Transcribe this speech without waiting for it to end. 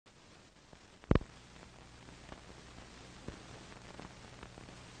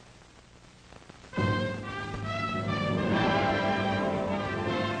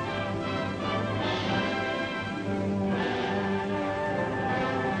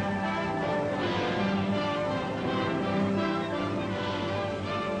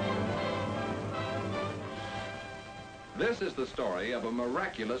This is the story of a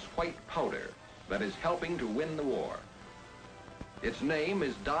miraculous white powder that is helping to win the war. Its name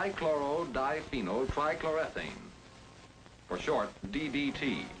is dichloro-diphenyl trichloroethane, for short,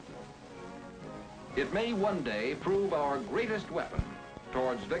 DDT. It may one day prove our greatest weapon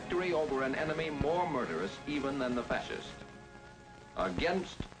towards victory over an enemy more murderous even than the fascist.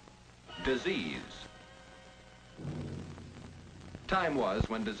 Against disease. Time was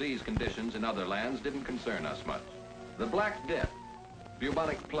when disease conditions in other lands didn't concern us much. The Black Death,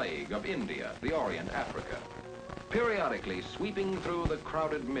 bubonic plague of India, the Orient, Africa, periodically sweeping through the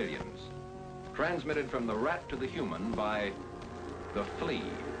crowded millions, transmitted from the rat to the human by the flea.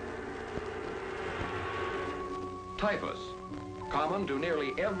 Typhus, common to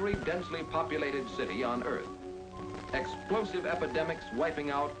nearly every densely populated city on Earth. Explosive epidemics wiping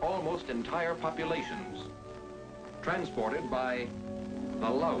out almost entire populations, transported by the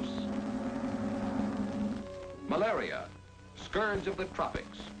louse. Malaria, scourge of the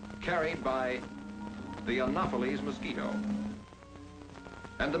tropics, carried by the Anopheles mosquito.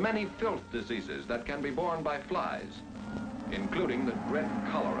 And the many filth diseases that can be borne by flies, including the dread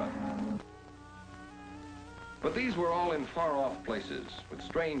cholera. But these were all in far-off places with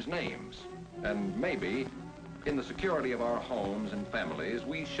strange names, and maybe, in the security of our homes and families,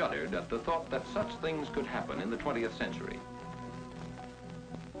 we shuddered at the thought that such things could happen in the 20th century.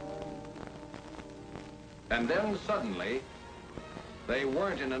 And then suddenly, they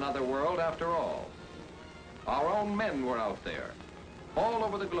weren't in another world after all. Our own men were out there, all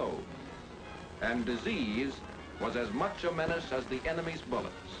over the globe, and disease was as much a menace as the enemy's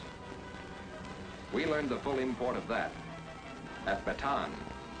bullets. We learned the full import of that at Bataan.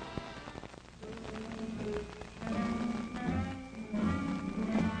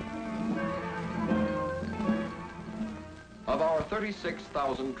 Of our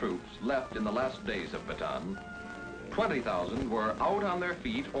 36,000 troops left in the last days of Bataan, 20,000 were out on their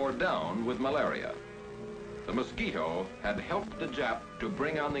feet or down with malaria. The mosquito had helped the Jap to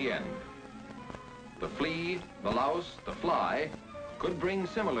bring on the end. The flea, the louse, the fly could bring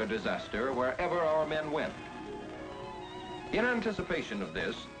similar disaster wherever our men went. In anticipation of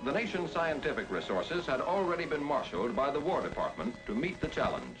this, the nation's scientific resources had already been marshaled by the War Department to meet the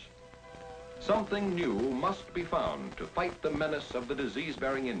challenge. Something new must be found to fight the menace of the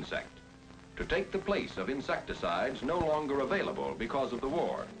disease-bearing insect, to take the place of insecticides no longer available because of the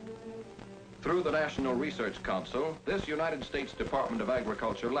war. Through the National Research Council, this United States Department of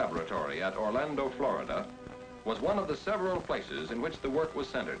Agriculture laboratory at Orlando, Florida, was one of the several places in which the work was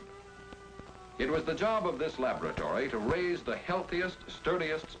centered. It was the job of this laboratory to raise the healthiest,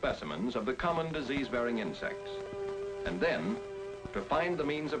 sturdiest specimens of the common disease-bearing insects, and then to find the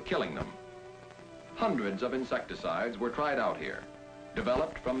means of killing them. Hundreds of insecticides were tried out here,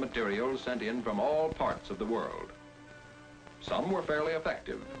 developed from materials sent in from all parts of the world. Some were fairly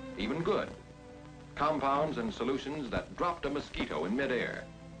effective, even good. Compounds and solutions that dropped a mosquito in midair,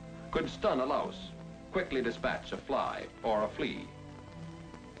 could stun a louse, quickly dispatch a fly or a flea.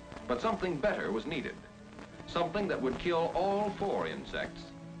 But something better was needed, something that would kill all 4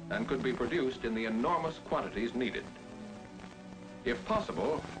 insects and could be produced in the enormous quantities needed. If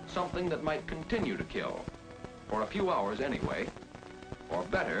possible, something that might continue to kill, for a few hours anyway, or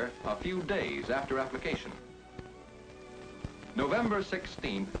better, a few days after application. November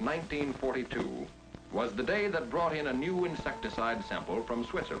 16, 1942, was the day that brought in a new insecticide sample from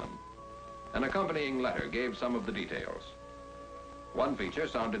Switzerland. An accompanying letter gave some of the details. One feature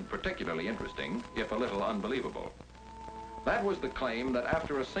sounded particularly interesting, if a little unbelievable. That was the claim that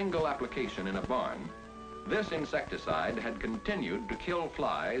after a single application in a barn, this insecticide had continued to kill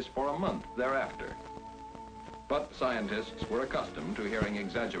flies for a month thereafter. But scientists were accustomed to hearing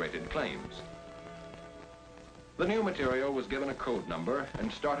exaggerated claims. The new material was given a code number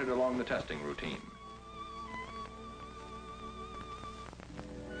and started along the testing routine.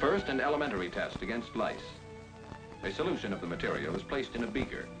 First, an elementary test against lice. A solution of the material is placed in a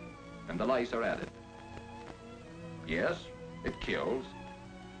beaker, and the lice are added. Yes, it kills,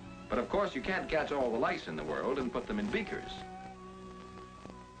 but of course you can't catch all the lice in the world and put them in beakers.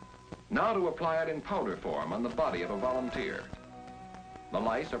 Now to apply it in powder form on the body of a volunteer. The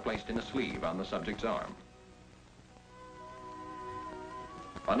lice are placed in a sleeve on the subject's arm.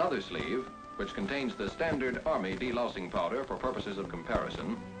 Another sleeve, which contains the standard Army delousing powder for purposes of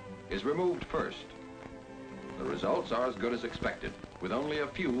comparison, is removed first. The results are as good as expected, with only a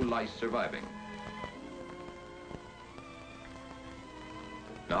few lice surviving.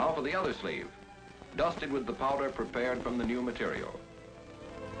 Now for the other sleeve, dusted with the powder prepared from the new material.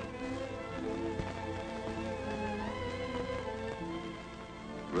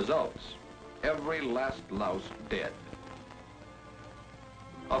 Results: every last louse dead.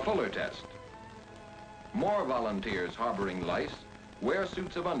 A fuller test. More volunteers harboring lice wear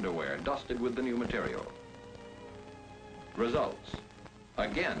suits of underwear dusted with the new material. Results.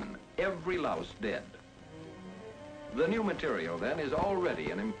 Again, every louse dead. The new material, then, is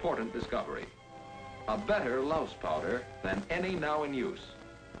already an important discovery. A better louse powder than any now in use.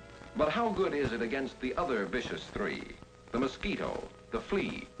 But how good is it against the other vicious three? The mosquito, the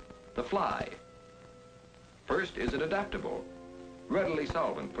flea, the fly. First, is it adaptable? Readily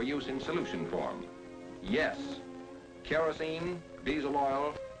solvent for use in solution form? Yes. Kerosene, diesel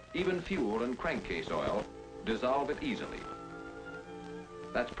oil, even fuel and crankcase oil dissolve it easily.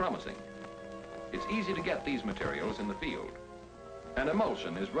 That's promising. It's easy to get these materials in the field. An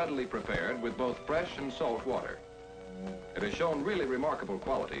emulsion is readily prepared with both fresh and salt water. It has shown really remarkable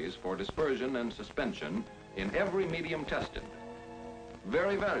qualities for dispersion and suspension in every medium tested.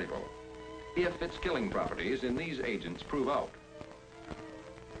 Very valuable if its killing properties in these agents prove out.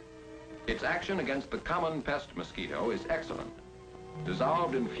 Its action against the common pest mosquito is excellent.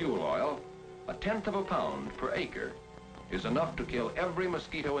 Dissolved in fuel oil, 1/10 of a pound per acre is enough to kill every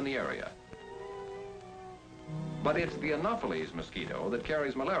mosquito in the area. But it's the Anopheles mosquito that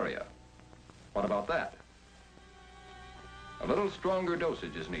carries malaria. What about that? A little stronger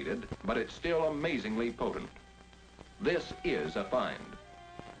dosage is needed, but it's still amazingly potent. This is a find.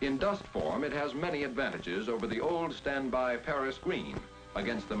 In dust form, it has many advantages over the old standby Paris green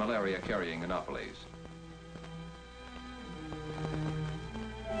against the malaria-carrying Anopheles.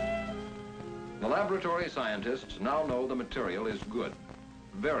 The laboratory scientists now know the material is good,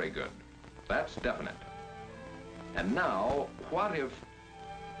 very good. That's definite. And now, what if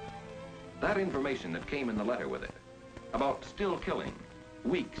that information that came in the letter with it, about still killing,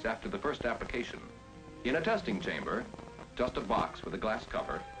 weeks after the first application, in a testing chamber, just a box with a glass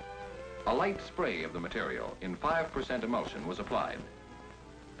cover, a light spray of the material in 5% emulsion was applied.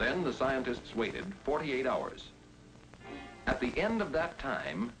 Then the scientists waited 48 hours. At the end of that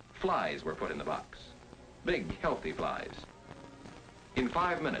time, flies were put in the box. Big, healthy flies. In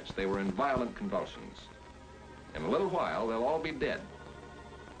 5 minutes, they were in violent convulsions. In a little while, they'll all be dead.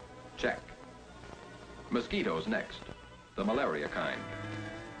 Check. Mosquitoes next, the malaria kind.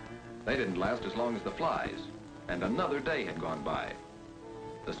 They didn't last as long as the flies, and another day had gone by.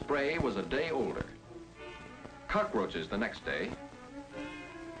 The spray was a day older. Cockroaches the next day,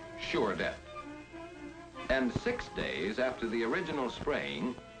 sure death. And 6 days after the original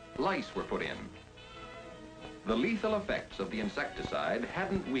spraying, lice were put in. The lethal effects of the insecticide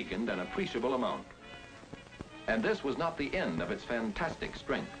hadn't weakened an appreciable amount. And this was not the end of its fantastic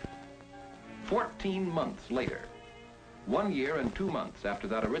strength. 14 months later, 1 year and 2 months after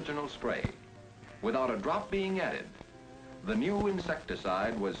that original spray, without a drop being added, the new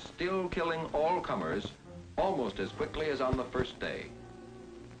insecticide was still killing all comers almost as quickly as on the first day.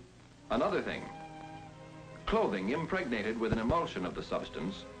 Another thing, clothing impregnated with an emulsion of the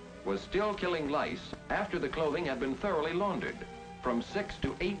substance was still killing lice after the clothing had been thoroughly laundered, from 6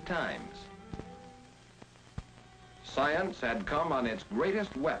 to 8 times. Science had come on its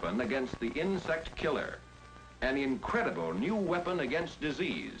greatest weapon against the insect killer, an incredible new weapon against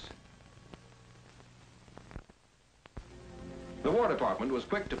disease. The War Department was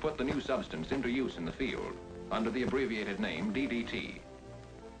quick to put the new substance into use in the field, under the abbreviated name DDT.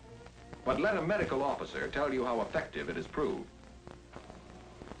 But let a medical officer tell you how effective it has proved.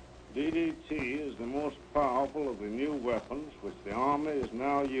 DDT is the most powerful of the new weapons which the Army is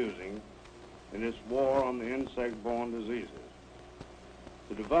now using in its war on the insect-borne diseases.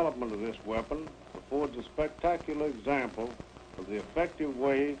 The development of this weapon affords a spectacular example of the effective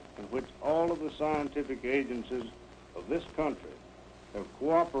way in which all of the scientific agencies of this country have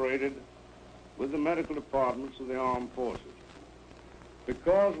cooperated with the medical departments of the armed forces.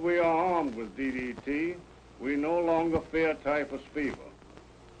 Because we are armed with DDT, we no longer fear typhus fever.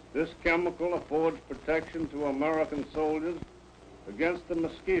 This chemical affords protection to American soldiers against the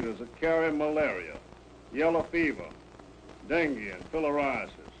mosquitoes that carry malaria, yellow fever, dengue, and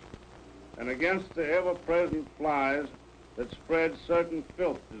filariasis, and against the ever-present flies that spread certain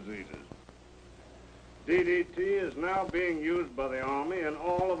filth diseases. DDT is now being used by the Army in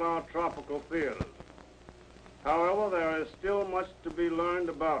all of our tropical theaters. However, there is still much to be learned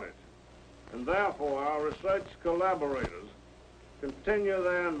about it, and therefore our research collaborators continue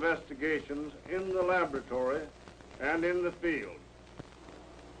their investigations in the laboratory and in the field.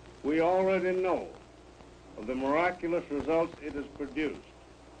 We already know of the miraculous results it has produced,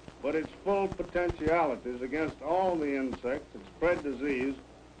 but its full potentialities against all the insects that spread disease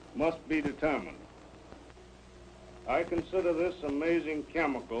must be determined. I consider this amazing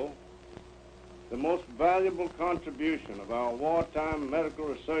chemical the most valuable contribution of our wartime medical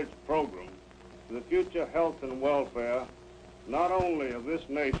research program to the future health and welfare, not only of this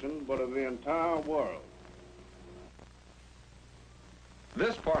nation, but of the entire world.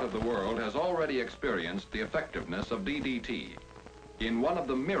 This part of the world has already experienced the effectiveness of DDT in one of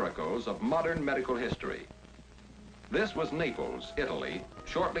the miracles of modern medical history. This was Naples, Italy,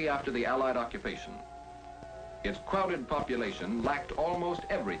 shortly after the Allied occupation. Its crowded population lacked almost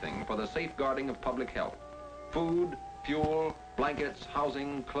everything for the safeguarding of public health: food, fuel, blankets,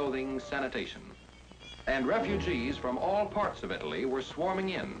 housing, clothing, sanitation. And refugees from all parts of Italy were swarming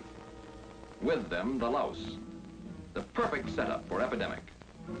in. With them, the louse. The perfect setup for epidemic.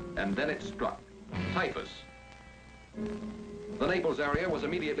 And then it struck: typhus. The Naples area was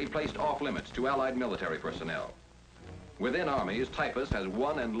immediately placed off limits to Allied military personnel. Within armies, typhus has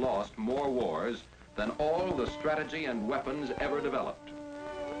won and lost more wars than all the strategy and weapons ever developed.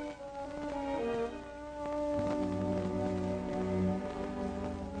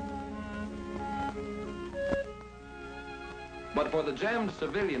 But for the jammed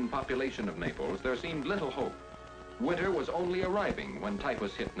civilian population of Naples, there seemed little hope. Winter was only arriving when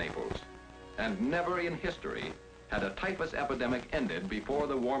typhus hit Naples, and never in history had a typhus epidemic ended before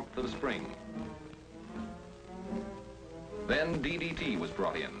the warmth of spring. Then DDT was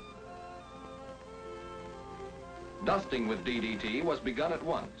brought in. Dusting with DDT was begun at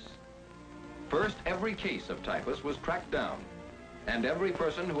once. First, every case of typhus was tracked down, and every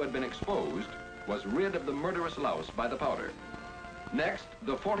person who had been exposed was rid of the murderous louse by the powder. Next,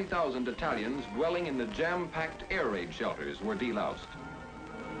 the 40,000 Italians dwelling in the jam-packed air raid shelters were deloused.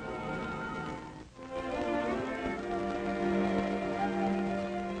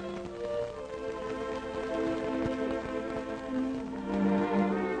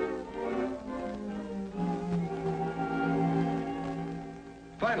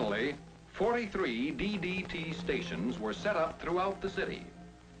 Finally, 43 DDT stations were set up throughout the city,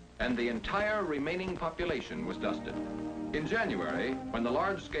 and the entire remaining population was dusted. In January, when the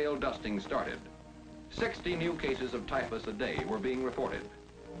large-scale dusting started, 60 new cases of typhus a day were being reported.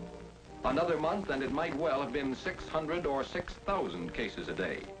 Another month and it might well have been 600 or 6,000 cases a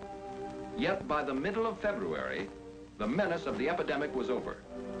day. Yet by the middle of February, the menace of the epidemic was over.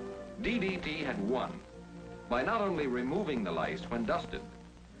 DDT had won by not only removing the lice when dusted,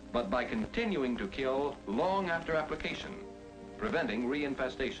 but by continuing to kill long after application, preventing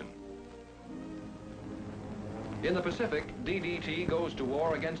reinfestation. In the Pacific, DDT goes to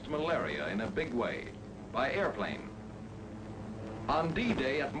war against malaria in a big way, by airplane. On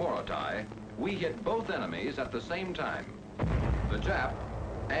D-Day at Morotai, we hit both enemies at the same time, the Jap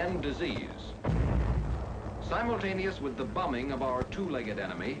and disease. Simultaneous with the bombing of our two-legged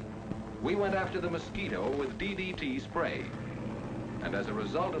enemy, we went after the mosquito with DDT spray. And as a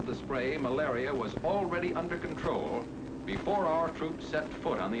result of the spray, malaria was already under control before our troops set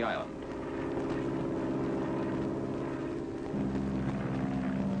foot on the island.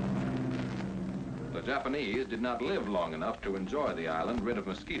 The Japanese did not live long enough to enjoy the island rid of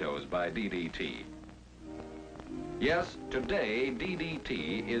mosquitoes by DDT. Yes, today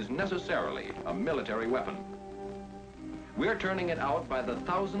DDT is necessarily a military weapon. We're turning it out by the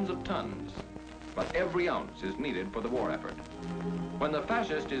thousands of tons, but every ounce is needed for the war effort. When the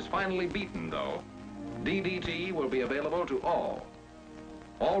fascist is finally beaten, though, DDT will be available to all.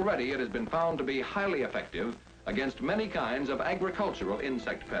 Already it has been found to be highly effective against many kinds of agricultural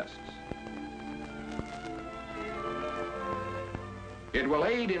insect pests. It will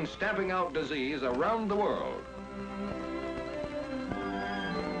aid in stamping out disease around the world.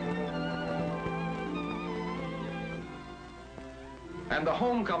 And the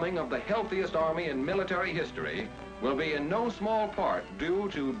homecoming of the healthiest army in military history will be in no small part due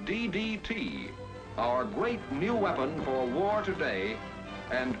to DDT, our great new weapon for war today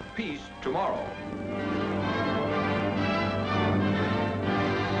and peace tomorrow.